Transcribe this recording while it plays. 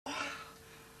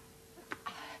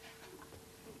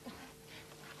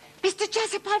Mr.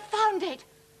 Jessup, I found it.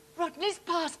 Rodney's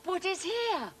passport is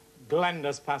here.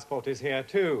 Glenda's passport is here,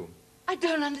 too. I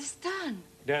don't understand.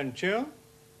 Don't you?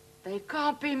 They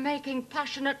can't be making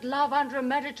passionate love under a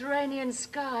Mediterranean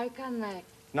sky, can they?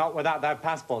 Not without their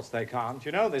passports, they can't.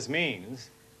 You know what this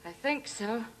means? I think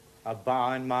so. A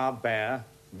bar in Marbella.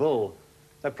 Bull.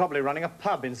 They're probably running a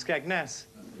pub in Skegness.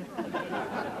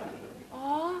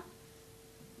 Oh?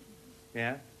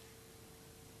 Yeah?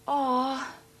 Oh.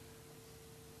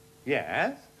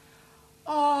 Yes?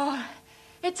 Oh,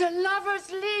 it's a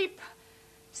lover's leap.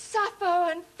 Sappho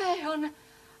and Phaon,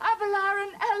 Abelard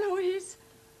and Eloise,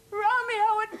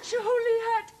 Romeo and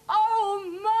Juliet. Oh,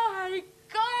 my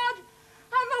God,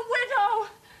 I'm a widow.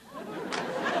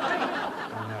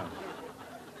 Oh, no.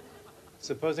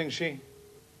 Supposing she...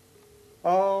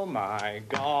 Oh, my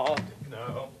God,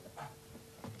 no.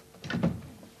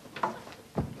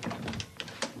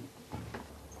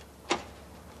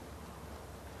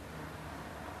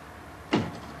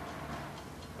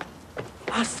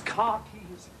 Us car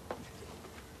keys.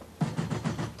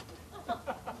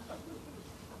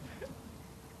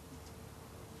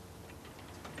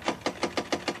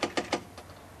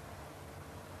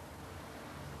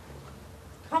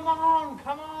 Come on,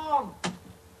 come on.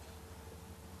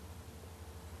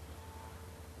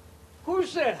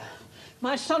 Who's there?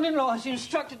 My son-in-law has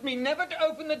instructed me never to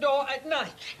open the door at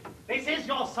night. This is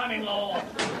your son-in-law.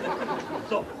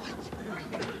 Lord.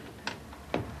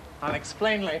 I'll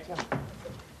explain later.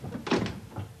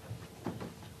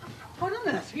 What on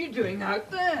earth are you doing out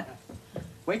there?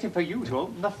 Waiting for you to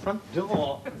open the front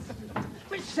door.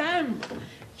 But Sam,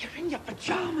 you're in your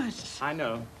pajamas. I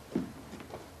know.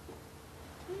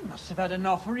 He must have had an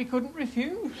offer he couldn't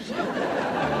refuse.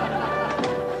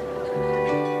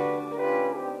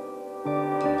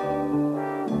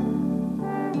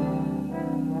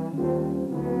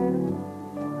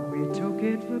 We took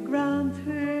it for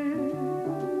granted,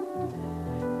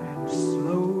 and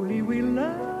slowly we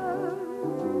learned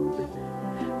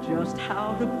just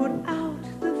how to put out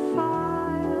the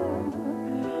fire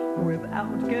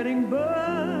without getting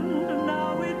burned.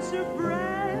 Now it's a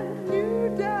brand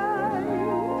new day.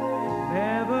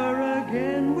 Never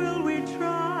again will we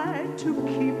try to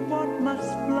keep what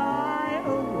must fly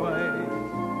away.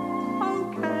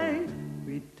 Okay,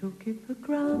 we took it for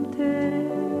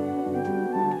granted.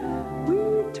 We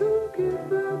took it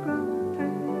for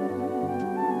granted.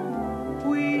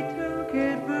 We took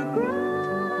it for granted.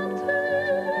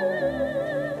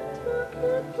 Took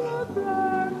it for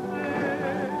granted.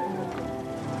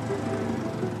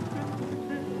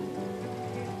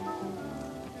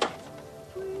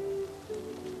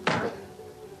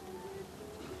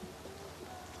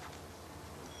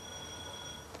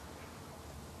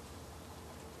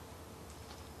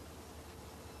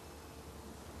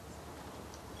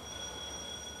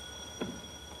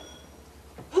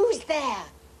 Who's there?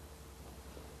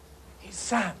 It's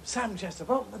Sam Jessup,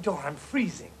 open the door, I'm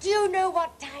freezing. Do you know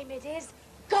what time it is?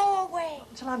 Go away.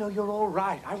 Until I know you're all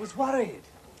right, I was worried.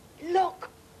 Look,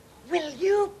 will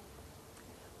you?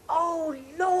 Oh,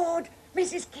 Lord,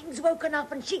 Mrs. King's woken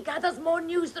up and she gathers more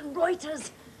news than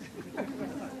Reuters.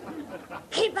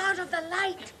 Keep out of the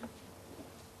light.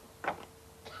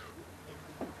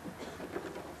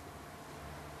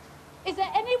 Is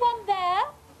there anyone there?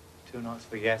 2 knots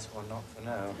for yes, 1 knot for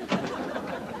no.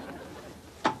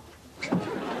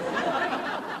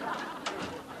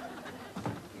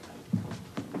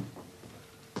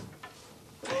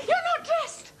 You're not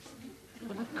dressed.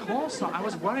 Well, of course not. I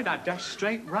was worried I'd dash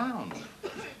straight round.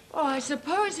 Oh, I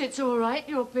suppose it's all right,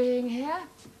 your being here.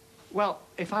 Well,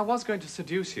 if I was going to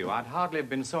seduce you, I'd hardly have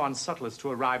been so unsubtle as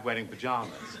to arrive wearing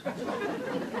pajamas.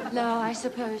 No, I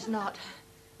suppose not.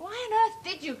 Why on earth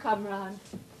did you come round?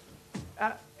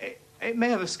 It may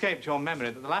have escaped your memory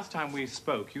that the last time we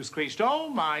spoke, you screeched, "Oh,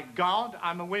 my God,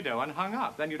 I'm a widow," and hung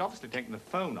up. Then you'd obviously taken the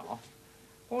phone off.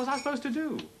 What was I supposed to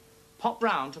do? Pop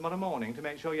round tomorrow morning to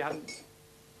make sure you hadn't...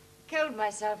 Killed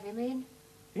myself, you mean?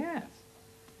 Yes.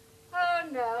 Oh,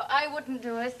 no, I wouldn't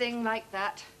do a thing like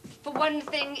that. For one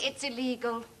thing, it's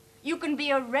illegal. You can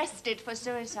be arrested for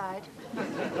suicide.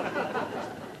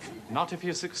 Not if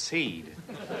you succeed.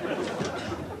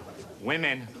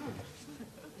 Women.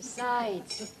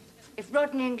 Besides, if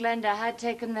Rodney and Glenda had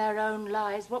taken their own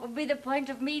lives, what would be the point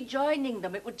of me joining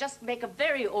them? It would just make a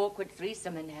very awkward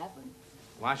threesome in heaven.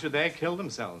 Why should they kill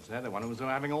themselves? They're the ones who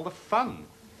are having all the fun.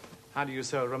 How do you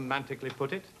so romantically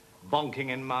put it? Bonking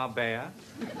in Marbella?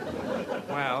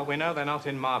 Well, we know they're not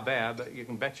in Marbella, but you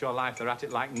can bet your life they're at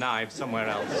it like knives somewhere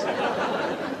else.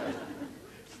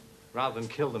 Rather than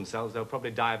kill themselves, they'll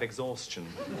probably die of exhaustion.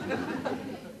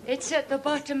 It's at the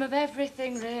bottom of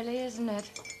everything, really, isn't it?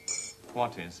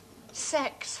 What is?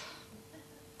 Sex.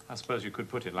 I suppose you could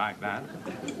put it like that.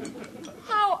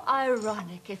 How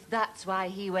ironic if that's why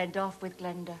he went off with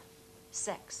Glenda.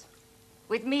 Sex.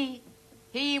 With me,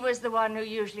 he was the one who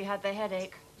usually had the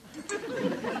headache.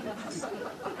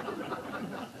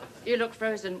 You look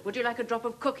frozen. Would you like a drop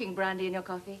of cooking brandy in your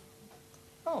coffee?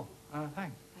 Oh,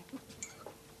 thanks.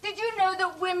 Did you know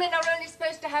that women are only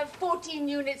supposed to have 14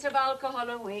 units of alcohol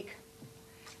a week?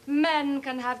 Men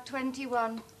can have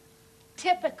 21.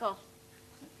 Typical.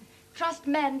 Trust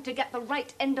men to get the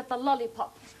right end of the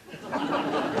lollipop.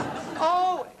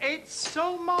 Oh, it's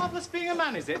so marvellous being a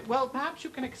man, is it? Well, perhaps you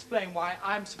can explain why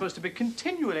I'm supposed to be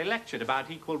continually lectured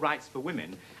about equal rights for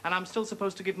women, and I'm still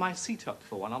supposed to give my seat up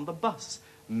for one on the bus.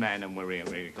 Men and we're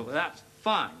equal. That's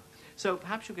fine. So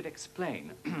perhaps you could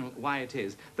explain why it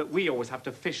is that we always have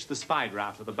to fish the spider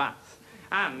out of the bath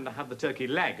and have the turkey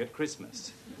leg at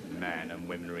Christmas. Men and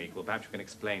women are equal. Perhaps you can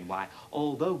explain why,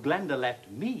 although Glenda left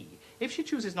me, if she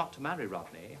chooses not to marry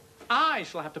Rodney, I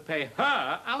shall have to pay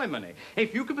her alimony.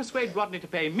 If you can persuade Rodney to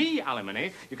pay me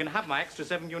alimony, you can have my extra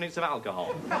 7 units of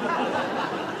alcohol.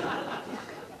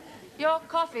 Your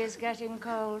coffee's getting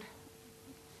cold.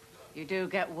 You do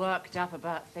get worked up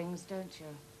about things, don't you?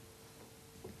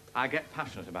 I get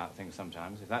passionate about things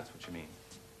sometimes, if that's what you mean.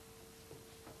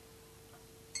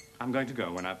 I'm going to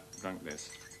go when I've drunk this.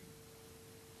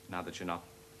 Now that you're not...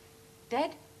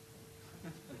 Dead?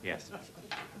 Yes.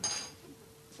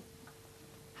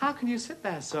 How can you sit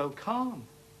there so calm?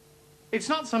 It's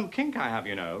not some kink I have,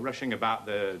 you know, rushing about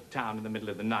the town in the middle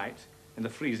of the night, in the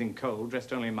freezing cold,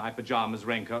 dressed only in my pajamas,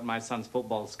 raincoat, and my son's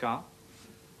football scarf.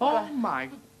 Oh, my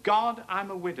God,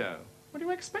 I'm a widow. What do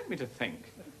you expect me to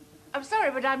think? I'm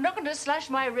sorry, but I'm not going to slash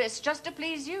my wrist just to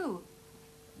please you.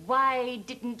 Why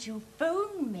didn't you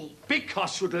phone me?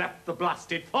 Because you'd left the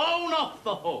blasted phone off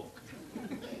the hook.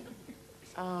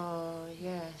 Oh,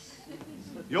 yes.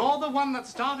 You're the one that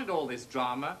started all this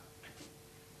drama.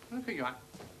 Look at you.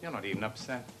 You're not even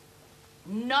upset.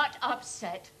 Not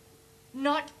upset.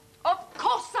 Not... Of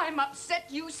course I'm upset,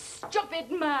 you stupid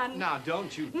man. Now,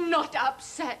 don't you... Not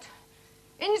upset.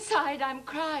 Inside, I'm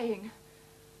crying.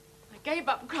 I gave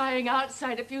up crying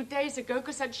outside a few days ago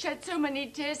because I'd shed so many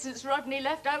tears since Rodney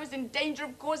left. I was in danger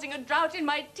of causing a drought in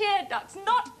my tear ducts.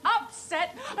 Not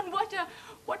upset. And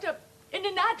what an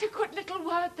inadequate little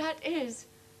word that is.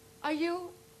 Are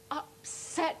you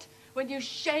upset when you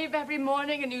shave every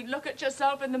morning and you look at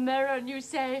yourself in the mirror and you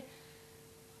say,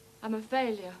 I'm a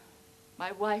failure.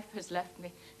 My wife has left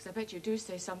me. Because I bet you do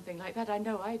say something like that. I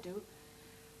know I do.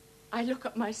 I look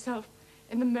at myself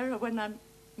in the mirror when I'm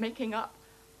making up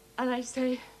and I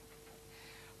say,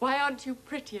 why aren't you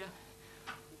prettier?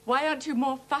 Why aren't you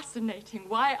more fascinating?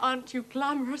 Why aren't you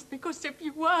glamorous? Because if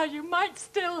you were, you might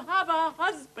still have a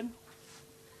husband.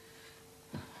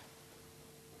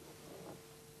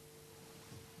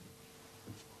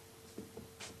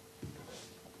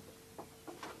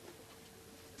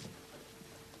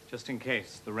 Just in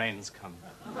case the rains come.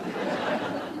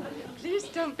 Please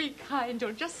don't be kind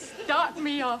or just start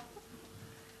me off.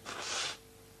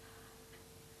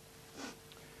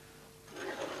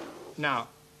 Now,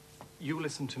 you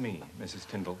listen to me, Mrs.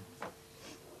 Tyndall.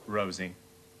 Rosie.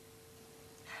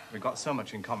 We've got so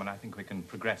much in common, I think we can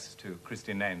progress to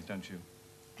Christian names, don't you?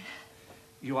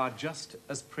 You are just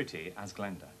as pretty as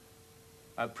Glenda.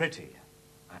 Pretty,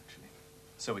 actually.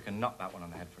 So we can knock that one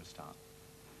on the head for a start.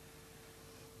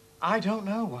 I don't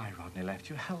know why Rodney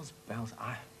left you. Hell's bells.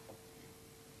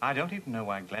 I don't even know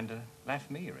why Glenda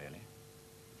left me, really.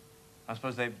 I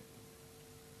suppose they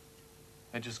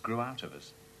just grew out of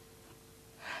us.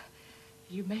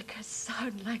 You make us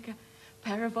sound like a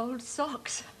pair of old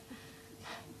socks.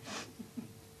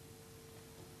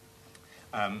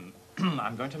 I'm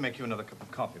going to make you another cup of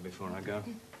coffee before I go.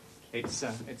 It's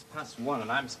past 1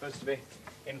 and I'm supposed to be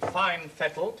in fine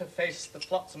fettle to face the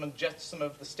flotsam and jetsam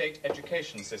of the state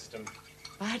education system.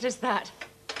 Why does that?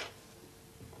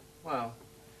 Well,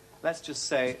 let's just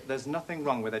say there's nothing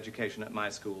wrong with education at my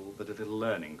school that a little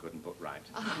learning couldn't put right.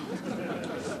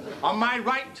 On my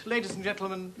right, ladies and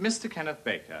gentlemen, Mr. Kenneth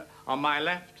Baker. On my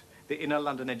left, the Inner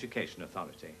London Education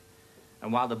Authority.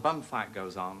 And while the bum fight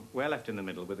goes on, we're left in the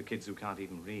middle with the kids who can't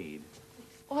even read.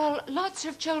 Well, lots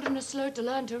of children are slow to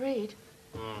learn to read.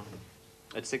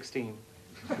 At 16.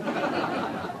 Here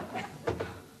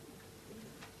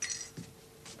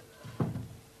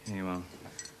you are.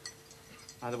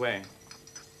 By the way,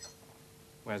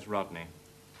 where's Rodney?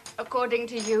 According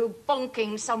to you,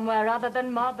 bonking somewhere other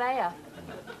than Marbella.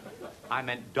 I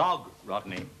meant dog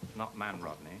Rodney, not man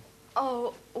Rodney.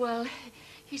 Oh, well,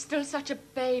 he's still such a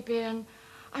baby, and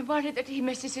I'm worried that he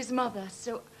misses his mother,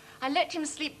 so I let him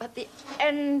sleep at the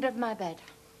end of my bed.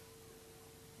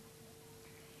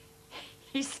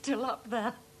 He's still up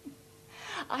there.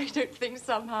 I don't think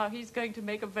somehow he's going to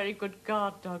make a very good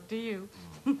guard dog, do you?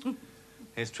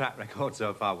 His track record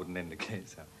so far wouldn't indicate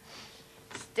so.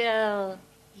 Still,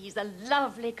 he's a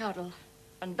lovely cuddle.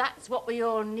 And that's what we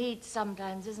all need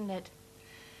sometimes, isn't it?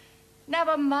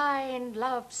 Never mind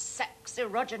love, sex,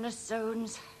 erogenous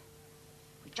zones.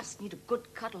 We just need a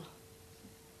good cuddle.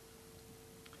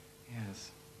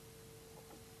 Yes.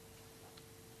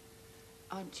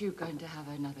 Aren't you going to have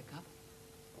another cup?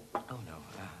 Oh, no.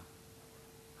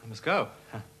 I must go.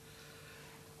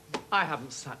 I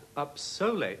haven't sat up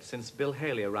so late since Bill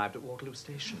Haley arrived at Waterloo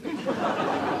Station.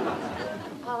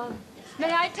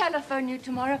 May I telephone you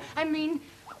tomorrow? I mean,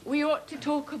 we ought to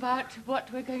talk about what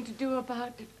we're going to do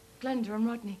about Glenda and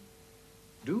Rodney.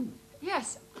 Do?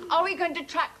 Yes. Are we going to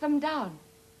track them down?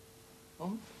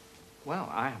 Oh, well,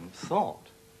 I haven't thought.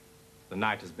 The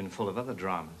night has been full of other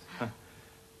dramas. Well,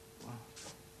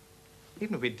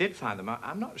 even if we did find them,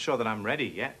 I'm not sure that I'm ready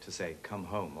yet to say, come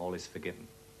home, all is forgiven.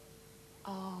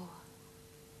 Oh,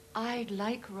 I'd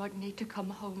like Rodney to come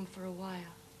home for a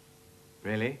while.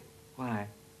 Really? Why?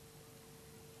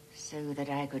 So that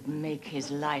I could make his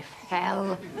life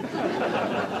hell.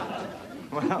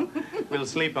 Well, we'll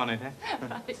sleep on it, eh?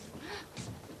 Right.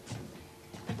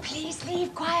 Please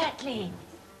leave quietly.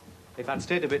 If I'd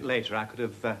stayed a bit later, I could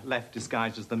have left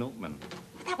disguised as the milkman.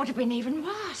 That would have been even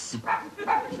worse.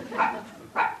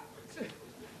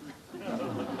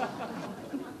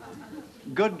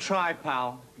 Good try,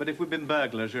 pal. But if we'd been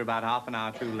burglars, you're about half an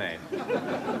hour too late.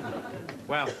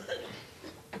 Well,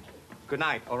 good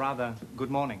night, or rather,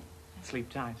 good morning. Sleep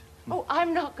tight. Oh,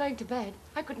 I'm not going to bed.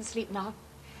 I couldn't sleep now.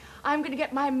 I'm going to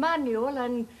get my manual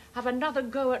and have another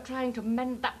go at trying to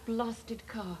mend that blasted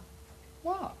car.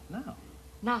 What? No.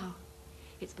 Now,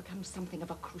 it's become something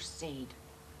of a crusade.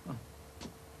 Oh.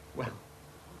 Well.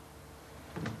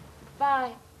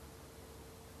 Bye.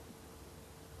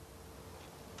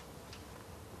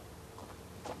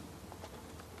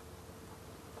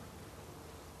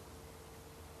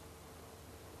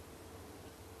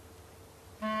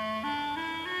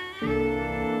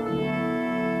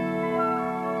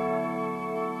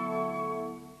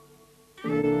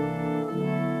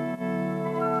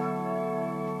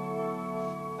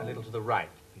 A little to the right,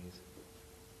 please.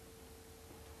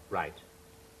 Right.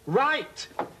 Right!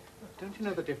 Don't you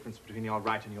know the difference between your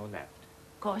right and your left?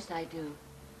 Of course I do.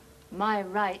 My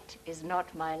right is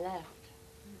not my left.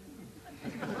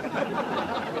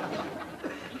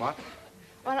 What?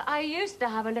 Well, I used to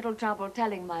have a little trouble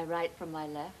telling my right from my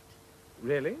left.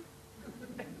 Really?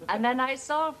 And then I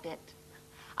solved it.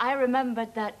 I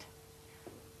remembered that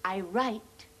I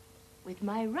write with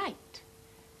my right.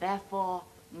 Therefore,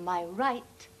 my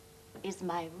right is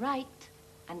my right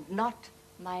and not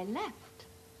my left.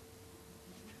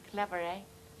 Clever, eh?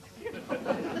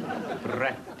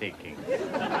 Breathtaking.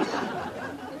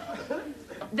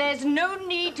 There's no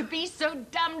need to be so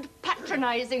damned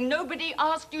patronizing. Nobody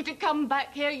asked you to come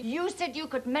back here. You said you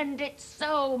could mend it,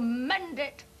 so mend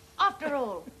it. After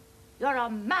all, you're a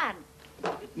man.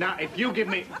 Now, if you give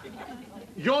me...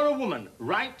 You're a woman,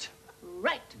 right?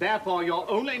 Right. Therefore, your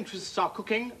only interests are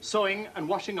cooking, sewing, and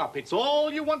washing up. It's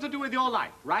all you want to do with your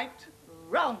life, right?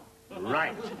 Wrong.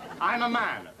 Right. I'm a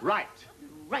man, right?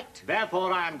 Right.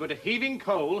 Therefore, I am good at heaving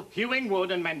coal, hewing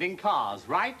wood, and mending cars,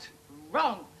 right?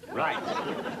 Wrong. Right.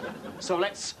 So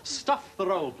let's stuff the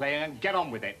role play and get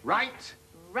on with it, right?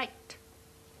 Right.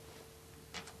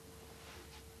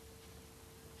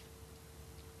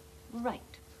 Right.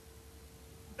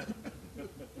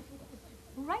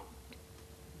 Right.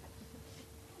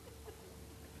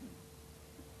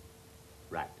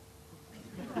 Right.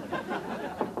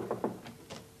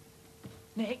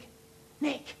 Nick?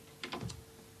 Nick,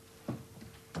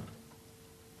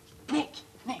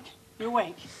 you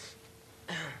awake?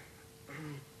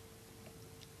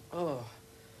 Oh,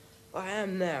 I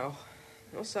am now.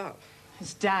 What's up?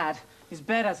 It's Dad. His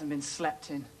bed hasn't been slept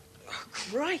in. Oh,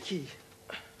 crikey.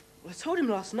 Well, I told him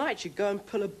last night she'd go and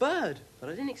pull a bird, but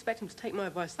I didn't expect him to take my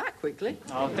advice that quickly.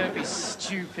 Oh, don't be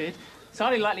stupid. He's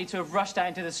hardly likely to have rushed out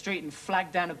into the street and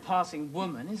flagged down a passing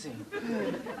woman, is he?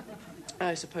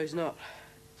 I suppose not.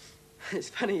 It's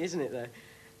funny, isn't it, though?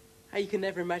 How you can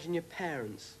never imagine your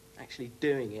parents actually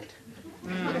doing it.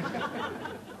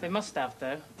 They must have,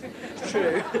 though.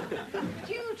 True.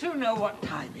 Do you two know what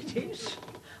time it is?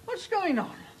 What's going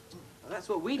on? Well, that's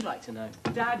what we'd like to know.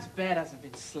 Dad's bed hasn't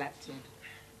been slept in.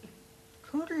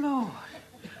 Good Lord.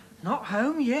 Not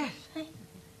home yet, eh?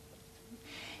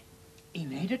 He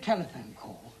made a telephone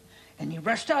call, and he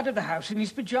rushed out of the house in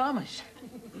his pyjamas.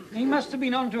 He must have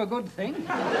been on to a good thing.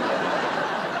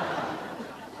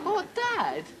 Oh,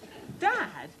 Dad?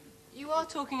 Dad? You are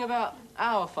talking about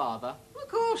our father? Of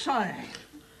course I am.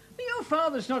 But your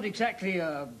father's not exactly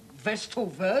a Vestal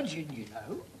Virgin, you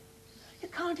know. You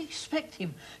can't expect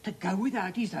him to go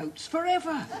without his oats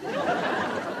forever.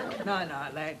 No,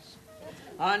 lads.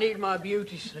 I need my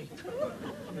beauty sleep.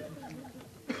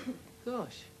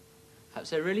 Gosh, perhaps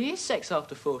there really is sex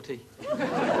after 40.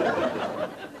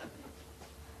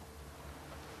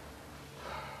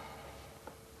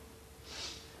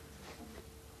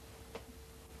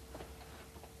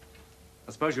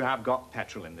 I suppose you have got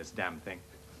petrol in this damn thing.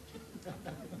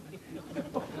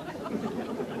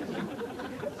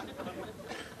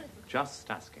 Just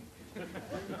asking.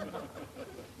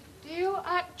 Do you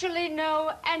actually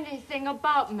know anything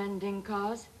about mending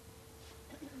cars?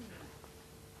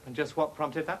 And just what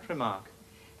prompted that remark?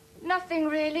 Nothing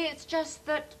really. It's just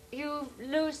that you've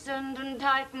loosened and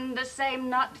tightened the same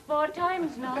nut 4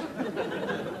 times now.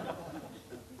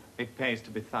 It pays to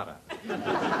be thorough.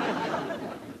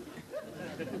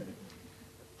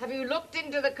 Have you looked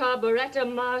into the carburetor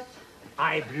mouth?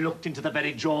 I've looked into the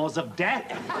very jaws of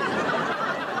death.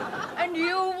 And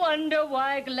you wonder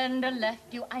why Glenda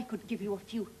left you? I could give you a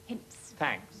few hints.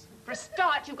 Thanks. For a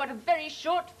start, you've got a very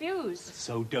short fuse.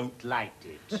 So don't light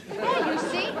it. There, you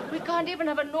see? We can't even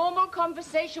have a normal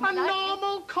conversation A without...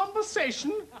 normal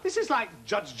conversation? This is like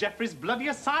Judge Jeffrey's Bloody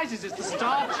Assizes. It's the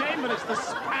Star Chamber. It's the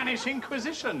Spanish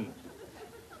Inquisition.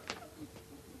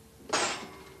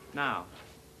 Now,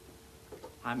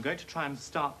 I'm going to try and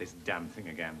start this damn thing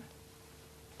again.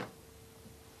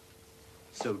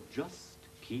 So just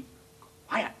keep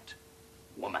quiet,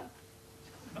 woman.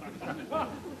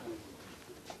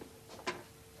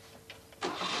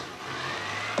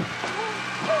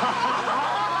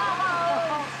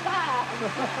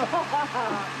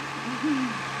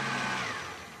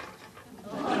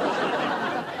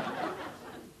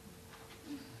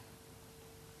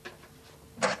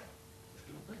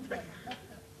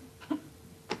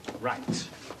 Right.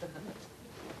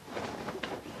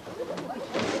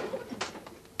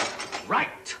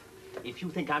 Right. If you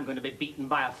think I'm going to be beaten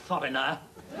by a foreigner...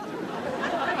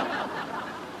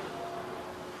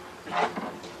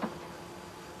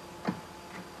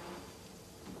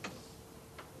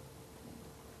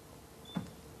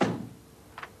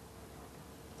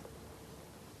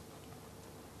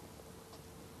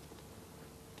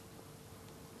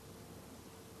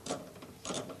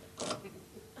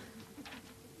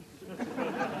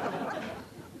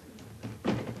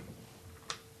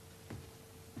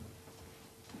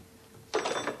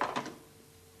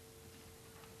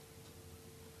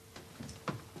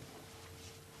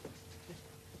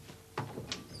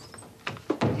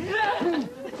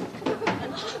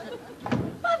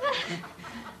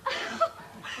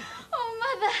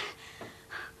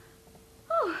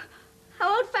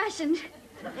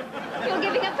 You're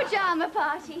giving a pyjama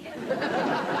party.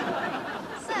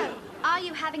 So, are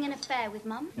you having an affair with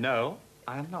Mum? No,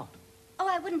 I am not. Oh,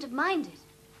 I wouldn't have minded.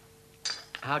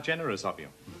 How generous of you.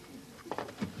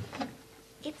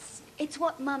 It's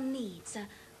what Mum needs.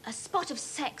 A spot of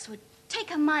sex would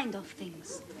take her mind off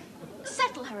things.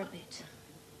 Settle her a bit.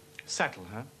 Settle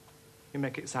her? You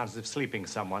make it sound as if sleeping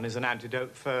someone is an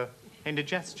antidote for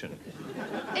indigestion.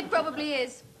 It probably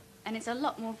is. And it's a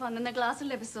lot more fun than a glass of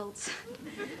liver salts.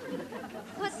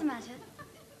 What's the matter?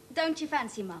 Don't you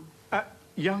fancy Mum?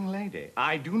 Young lady,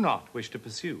 I do not wish to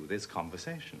pursue this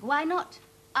conversation. Why not?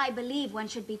 I believe one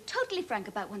should be totally frank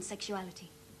about one's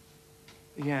sexuality.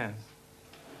 Yes.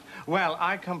 Well,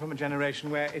 I come from a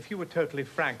generation where if you were totally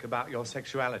frank about your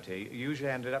sexuality, you usually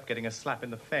ended up getting a slap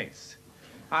in the face.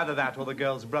 Either that or the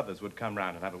girls' brothers would come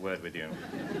round and have a word with you.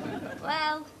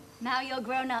 Well, now you're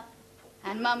grown up.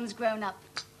 And Mum's grown up.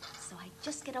 So I'd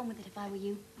just get on with it if I were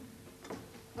you.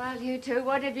 Well, you two,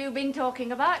 what have you been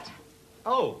talking about?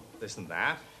 Oh, this and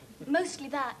that. Mostly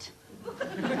that.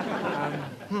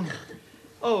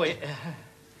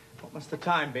 What must the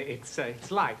time be?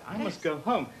 It's light. I must go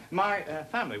home. My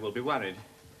family will be worried.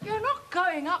 You're not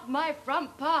going up my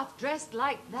front path dressed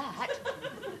like that.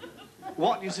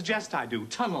 What do you suggest I do?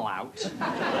 Tunnel out?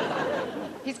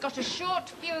 He's got a short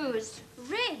fuse.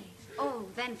 Really? Oh,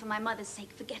 then for my mother's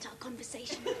sake, forget our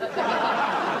conversation.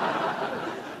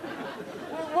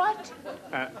 What?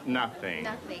 Nothing.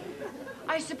 Nothing.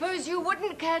 I suppose you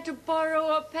wouldn't care to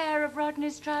borrow a pair of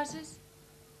Rodney's trousers?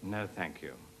 No, thank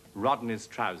you. Rodney's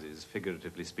trousers,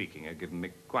 figuratively speaking, are giving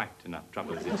me quite enough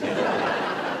trouble as it is.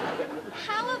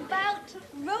 How about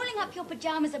rolling up your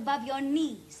pajamas above your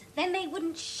knees? Then they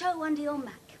wouldn't show under your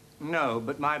mac. No,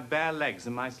 but my bare legs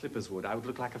and my slippers would. I would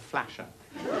look like a flasher.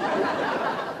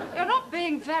 You're not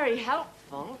being very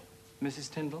helpful.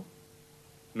 Mrs. Tyndall?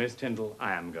 Miss Tyndall,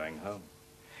 I am going home.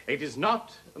 It is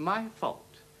not my fault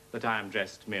that I am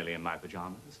dressed merely in my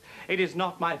pajamas. It is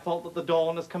not my fault that the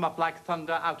dawn has come up like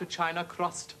thunder out of China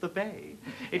crossed the bay.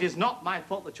 It is not my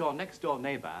fault that your next-door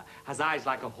neighbour has eyes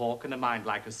like a hawk and a mind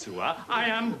like a sewer. I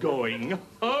am going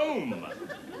home.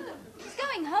 He's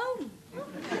going home.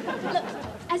 Look,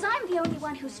 as I'm the only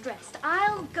one who's dressed,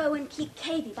 I'll go and keep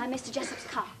Cavey by Mr. Jessup's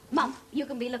car. Mum, you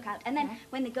can be lookout, and then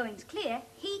when the going's clear,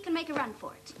 he can make a run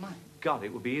for it. My God,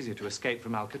 it would be easier to escape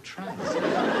from Alcatraz.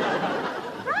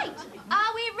 Right.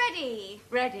 Are we ready?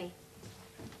 Ready.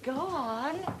 Go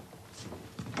on.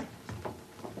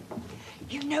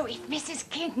 You know, if Mrs.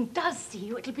 King does see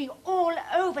you, it'll be all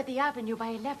over the avenue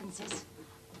by 11's.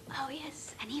 Oh,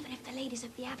 yes. And even if the ladies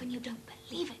of the avenue don't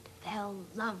believe it, they'll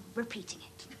love repeating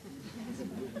it.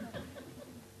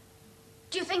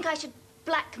 Do you think I should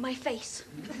black my face?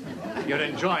 You're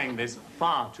enjoying this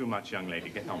far too much, young lady.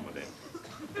 Get on with it.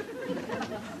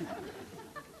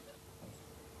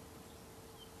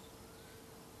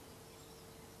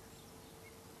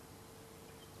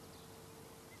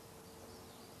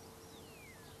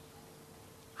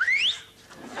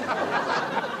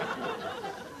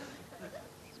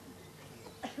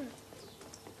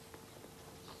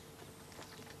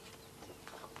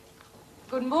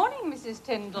 Good morning, Mrs.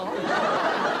 Tyndall.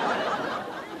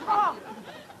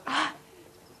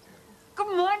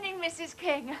 Good morning, Mrs.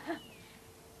 King.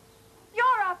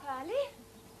 You're up early.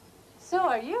 So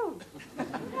are you.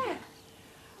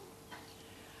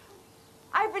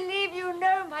 I believe you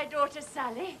know my daughter,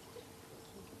 Sally.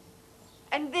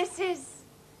 And this is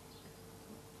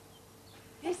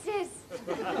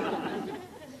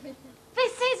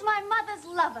my mother's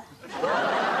lover.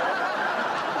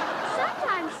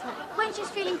 Sometimes, when she's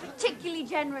feeling particularly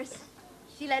generous,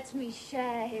 she lets me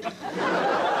share him.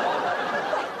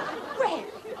 Where?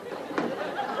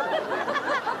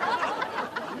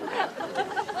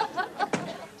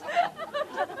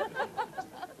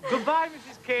 Goodbye,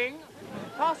 Mrs. King.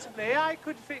 Possibly I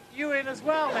could fit you in as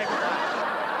well next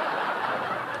time.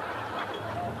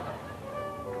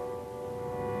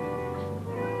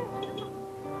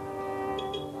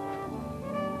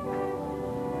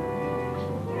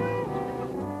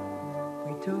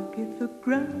 Took it for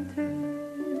granted,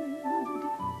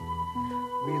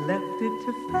 we left it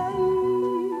to fate.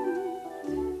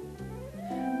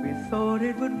 We thought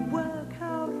it would work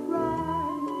out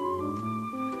right,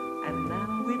 and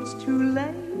now it's too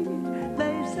late.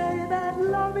 They say that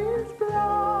love is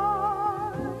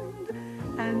blind,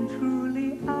 and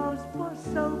truly ours was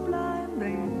so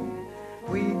blinding,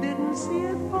 we didn't see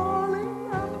it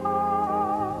falling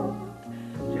apart,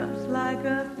 just like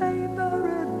a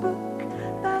favorite book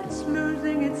that's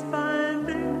losing its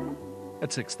binding. At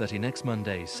 6:30 next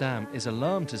Monday, Sam is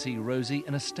alarmed to see Rosie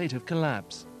in a state of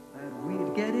collapse. That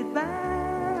we'd get it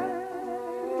back.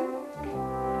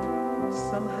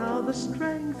 Somehow the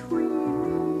strength we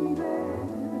needed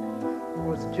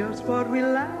was just what we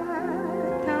lacked.